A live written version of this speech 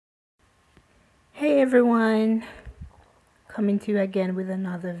Hey everyone, coming to you again with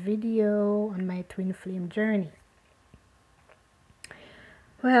another video on my twin flame journey.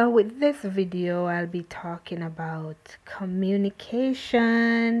 Well, with this video, I'll be talking about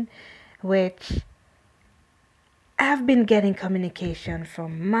communication, which I've been getting communication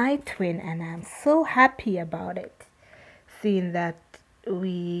from my twin, and I'm so happy about it. Seeing that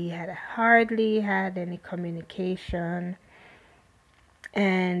we had hardly had any communication,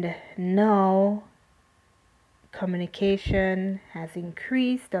 and now communication has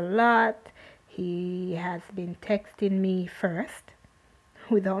increased a lot. He has been texting me first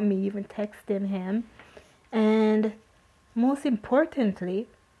without me even texting him. And most importantly,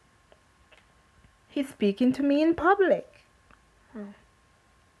 he's speaking to me in public.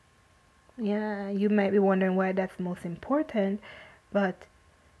 Yeah, you might be wondering why that's most important, but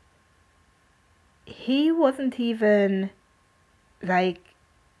he wasn't even like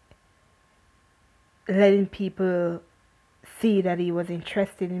letting people see that he was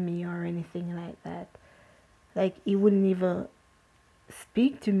interested in me or anything like that. Like, he wouldn't even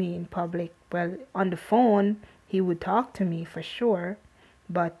speak to me in public. Well, on the phone, he would talk to me for sure,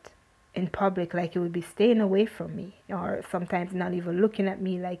 but in public, like, he would be staying away from me, or sometimes not even looking at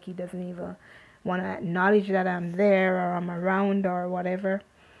me, like he doesn't even want to acknowledge that I'm there or I'm around or whatever.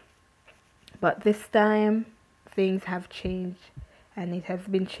 But this time, things have changed, and it has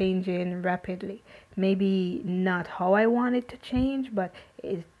been changing rapidly. Maybe not how I want it to change, but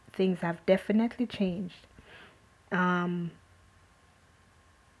things have definitely changed. On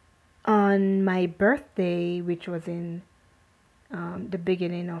my birthday, which was in the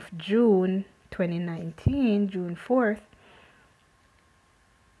beginning of June 2019, June 4th,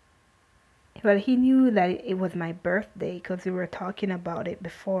 well, he knew that it was my birthday because we were talking about it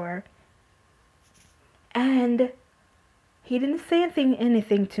before. And he didn't say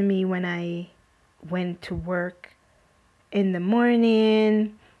anything to me when I went to work in the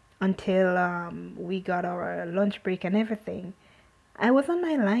morning until we got our lunch break and everything. I was on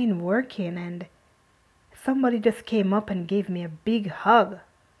my line working, and somebody just came up and gave me a big hug.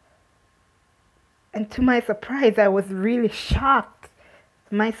 And to my surprise, I was really shocked.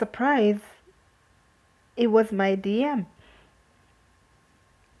 My surprise, it was my DM.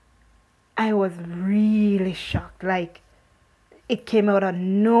 I was really shocked. Like, it came out of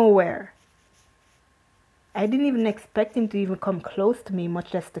nowhere. I didn't even expect him to even come close to me,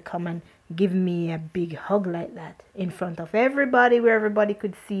 much less to come and give me a big hug like that in front of everybody, where everybody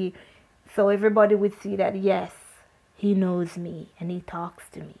could see. So everybody would see that, yes, he knows me and he talks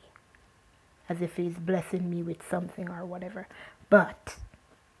to me as if he's blessing me with something or whatever. But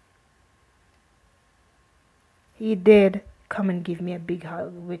he did come and give me a big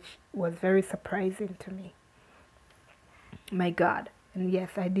hug, which was very surprising to me. My God. And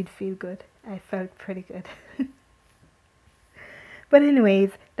yes, I did feel good. I felt pretty good. But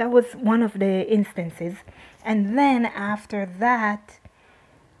anyways, that was one of the instances. And then after that,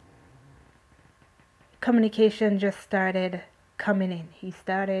 communication just started coming in. He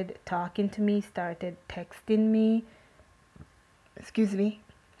started talking to me, started texting me.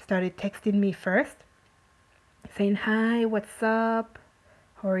 Started texting me first, saying, "Hi, what's up?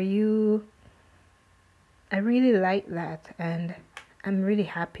 How are you?" I really like that, and I'm really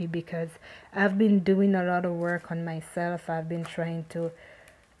happy because I've been doing a lot of work on myself. I've been trying to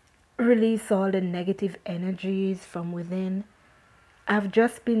release all the negative energies from within. I've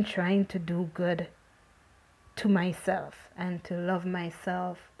just been trying to do good to myself and to love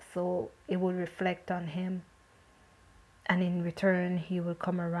myself so it will reflect on him, and in return he will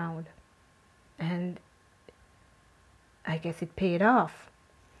come around. And I guess it paid off.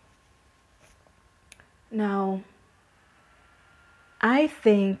 Now, I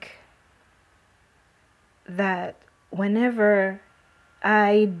think that whenever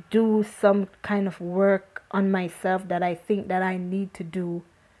I do some kind of work on myself that I think that I need to do,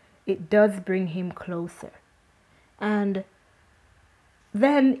 it does bring him closer. And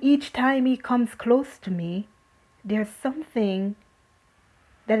then each time he comes close to me, there's something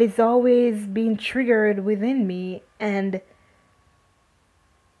that is always being triggered within me, and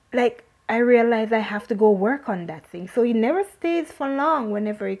like, I realize I have to go work on that thing. So he never stays for long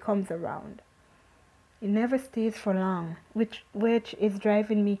whenever he comes around. He never stays for long, which is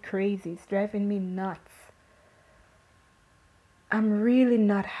driving me crazy. It's driving me nuts. I'm really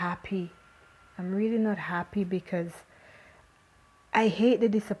not happy. I'm really not happy because I hate the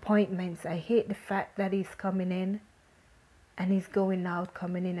disappointments. I hate the fact that he's coming in and he's going out,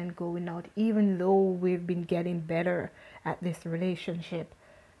 coming in and going out, even though we've been getting better at this relationship.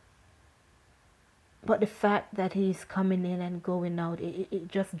 But the fact that he's coming in and going out, it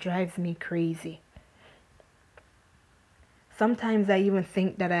just drives me crazy. sometimes I even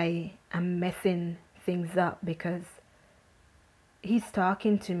think that I am messing things up because he's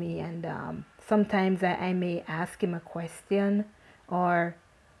talking to me, and sometimes I may ask him a question, or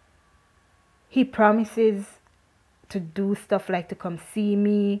he promises to do stuff like to come see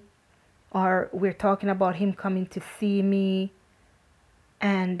me, or we're talking about him coming to see me,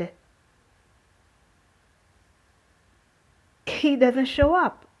 and he doesn't show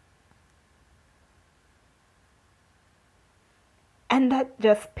up. And that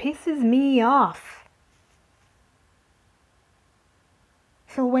just pisses me off.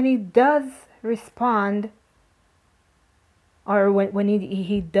 So when he does respond, or when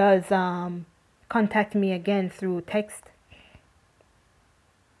he does contact me again through text,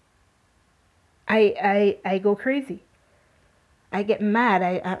 I go crazy. I get mad.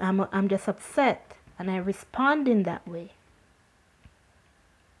 I'm just upset, and I respond in that way.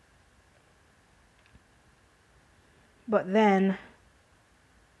 But then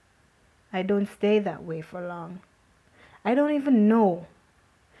I don't stay that way for long. I don't even know.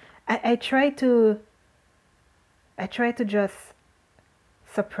 I try to just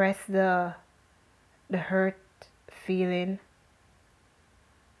suppress the hurt feeling,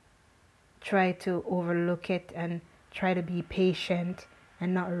 try to overlook it, and try to be patient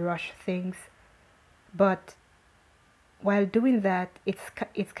and not rush things. But while doing that,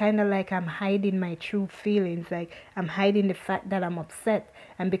 it's kind of like I'm hiding my true feelings. Like I'm hiding the fact that I'm upset,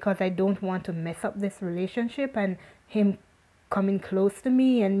 and because I don't want to mess up this relationship and him coming close to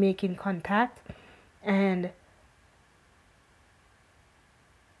me and making contact, and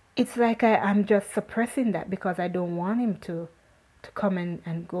it's like I'm just suppressing that because I don't want him to come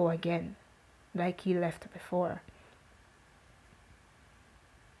and go again like he left before.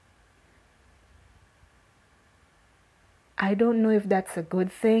 I don't know if that's a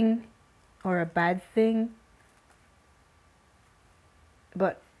good thing or a bad thing,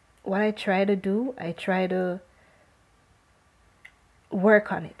 but what I try to do, I try to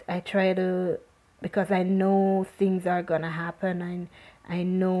work on it. I try to, because I know things are gonna happen, and I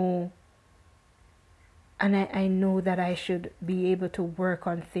know, and I know that I should be able to work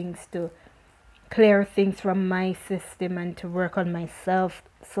on things to clear things from my system and to work on myself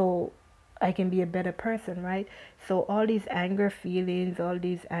so I can be a better person, right? So all these anger feelings, all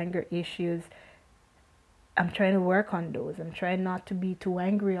these anger issues, I'm trying to work on those. I'm trying not to be too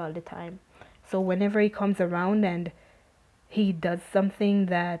angry all the time. So whenever he comes around and he does something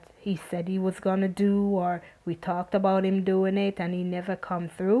that he said he was gonna do, or we talked about him doing it and he never come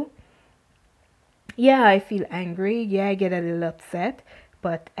through, yeah, I feel angry. Yeah, I get a little upset,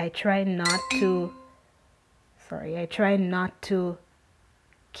 but I try not to, I try not to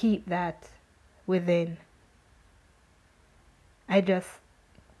keep that within. I just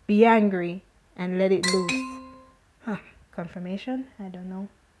be angry and let it loose. Huh, confirmation? I don't know.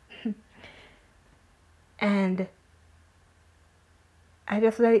 And I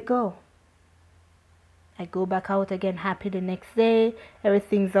just let it go. I go back out again happy the next day.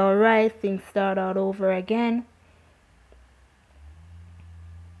 Everything's alright. Things start all over again.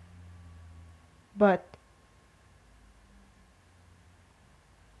 But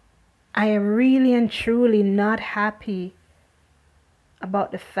I am really and truly not happy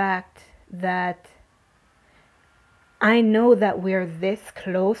about the fact that I know that we're this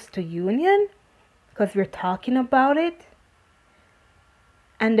close to union because we're talking about it.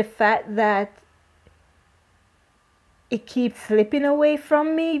 And the fact that it keeps slipping away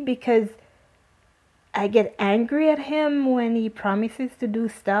from me because I get angry at him when he promises to do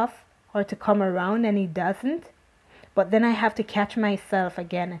stuff or to come around and he doesn't. But then I have to catch myself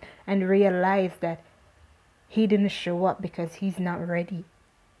again and realize that he didn't show up because he's not ready.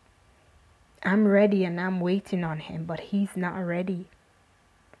 I'm ready and I'm waiting on him, but he's not ready.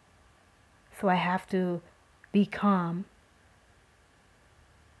 So I have to be calm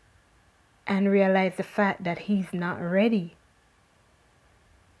and realize the fact that he's not ready.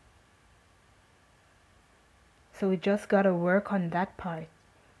 So we just gotta work on that part.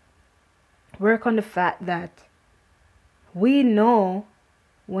 Work on the fact that we know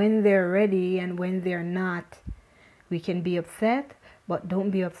when they're ready and when they're not. We can be upset, but don't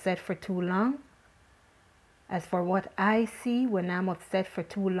be upset for too long. As for what I see, when I'm upset for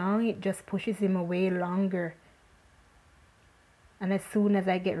too long, it just pushes him away longer. And as soon as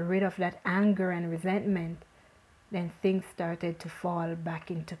I get rid of that anger and resentment, then things started to fall back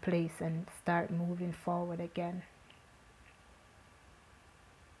into place and start moving forward again.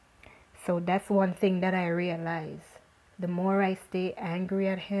 So that's one thing that I realize. The more I stay angry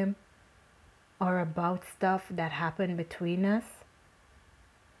at him or about stuff that happened between us,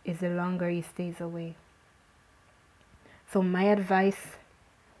 is the longer he stays away. So my advice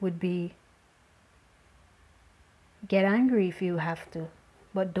would be, get angry if you have to,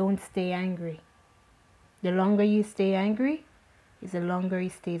 but don't stay angry. The longer you stay angry is the longer he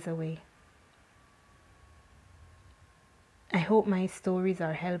stays away. I hope my stories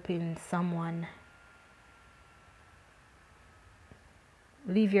are helping someone.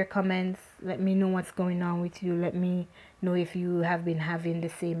 Leave your comments. Let me know what's going on with you. Let me know if you have been having the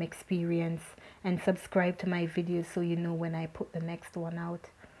same experience. And subscribe to my videos so you know when I put the next one out.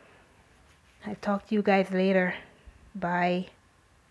 I'll talk to you guys later. Bye.